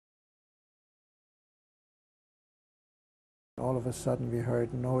All of a sudden we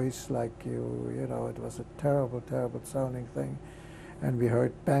heard noise like you know, it was a terrible, terrible sounding thing. And we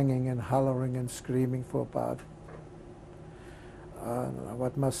heard banging and hollering and screaming for about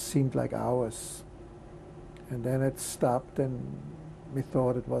what must seem like hours. And then it stopped, and we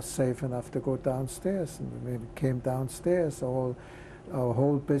thought it was safe enough to go downstairs. And when we came downstairs, our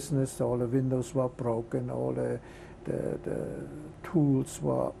whole business, all the windows were broken, all the tools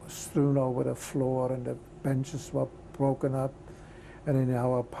were strewn over the floor, and the benches were broken up. And in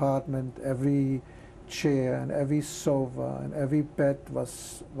our apartment, every chair and every sofa and every bed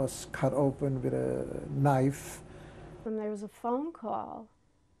was cut open with a knife. And there was a phone call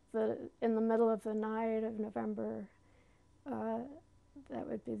in the middle of the night of November, that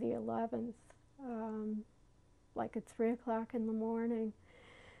would be the 11th, like at 3 o'clock in the morning.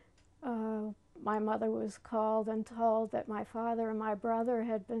 My mother was called and told that my father and my brother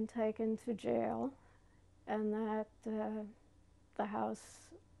had been taken to jail, and that the house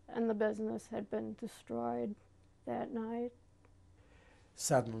and the business had been destroyed that night.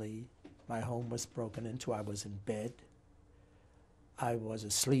 Suddenly, my home was broken into. I was in bed. I was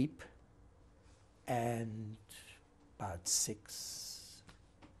asleep, and about 6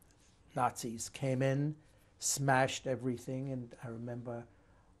 Nazis came in, smashed everything, and I remember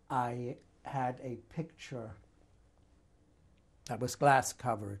I had a picture that was glass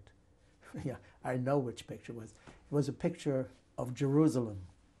covered. Yeah, I know which picture it was. It was a picture of Jerusalem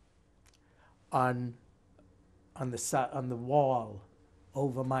on the wall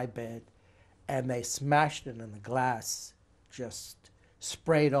over my bed, and they smashed it, and the glass just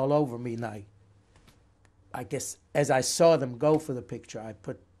sprayed all over me. And I guess as I saw them go for the picture, I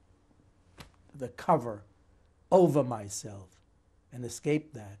put the cover over myself and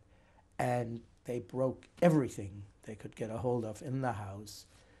escaped that. And they broke everything they could get a hold of in the house.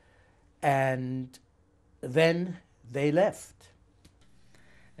 And then they left.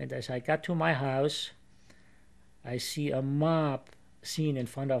 And as I got to my house, I see a mob scene in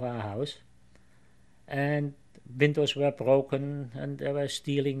front of our house. And windows were broken, and they were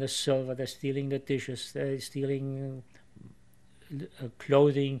stealing the silver, they're stealing the dishes, they're stealing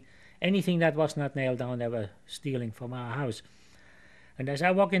clothing, anything that was not nailed down, they were stealing from our house. And as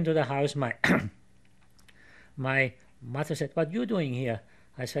I walk into the house, my my mother said, "What are you doing here?"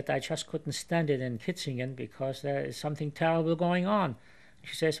 I said, "I just couldn't stand it in Kitzingen because there is something terrible going on."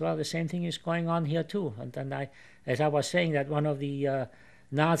 She says, "Well, the same thing is going on here too." And then as I was saying that, one of the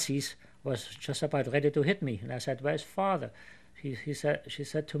Nazis was just about ready to hit me. And I said, "Where's father?" She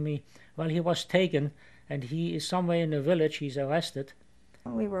said to me, "Well, he was taken, and he is somewhere in the village. He's arrested."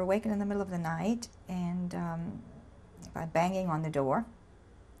 We were awakened in the middle of the night, and by banging on the door.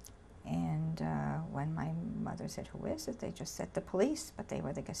 And when my mother said, "Who is it?" they just said the police, but they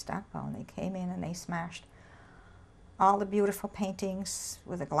were the Gestapo, and they came in and they smashed all the beautiful paintings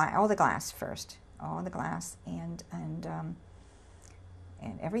with the glass, all the glass first, all the glass, and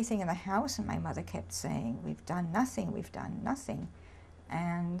everything in the house. And my mother kept saying, "We've done nothing, we've done nothing."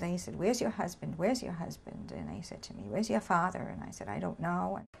 And they said, "Where's your husband? Where's your husband?" And they said to me, "Where's your father?" And I said, "I don't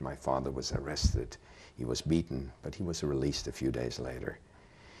know." My father was arrested. He was beaten, but he was released a few days later.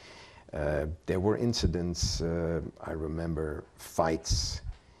 There were incidents, I remember fights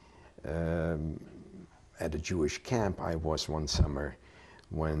at a Jewish camp I was one summer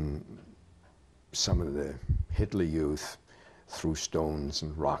when some of the Hitler youth threw stones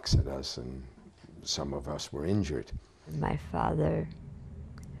and rocks at us, and some of us were injured. My father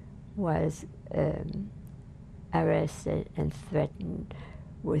was arrested and threatened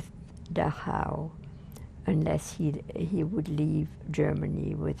with Dachau unless he would leave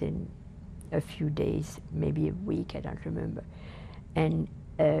Germany within a few days, maybe a week, I don't remember. And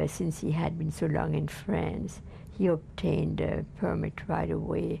since he had been so long in France, he obtained a permit right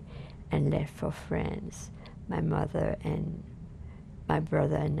away and left for France. My mother and my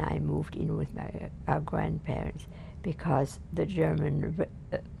brother and I moved in with our grandparents because the German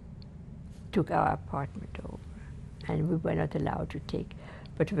took our apartment over, and we were not allowed to take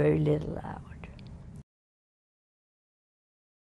but very little out.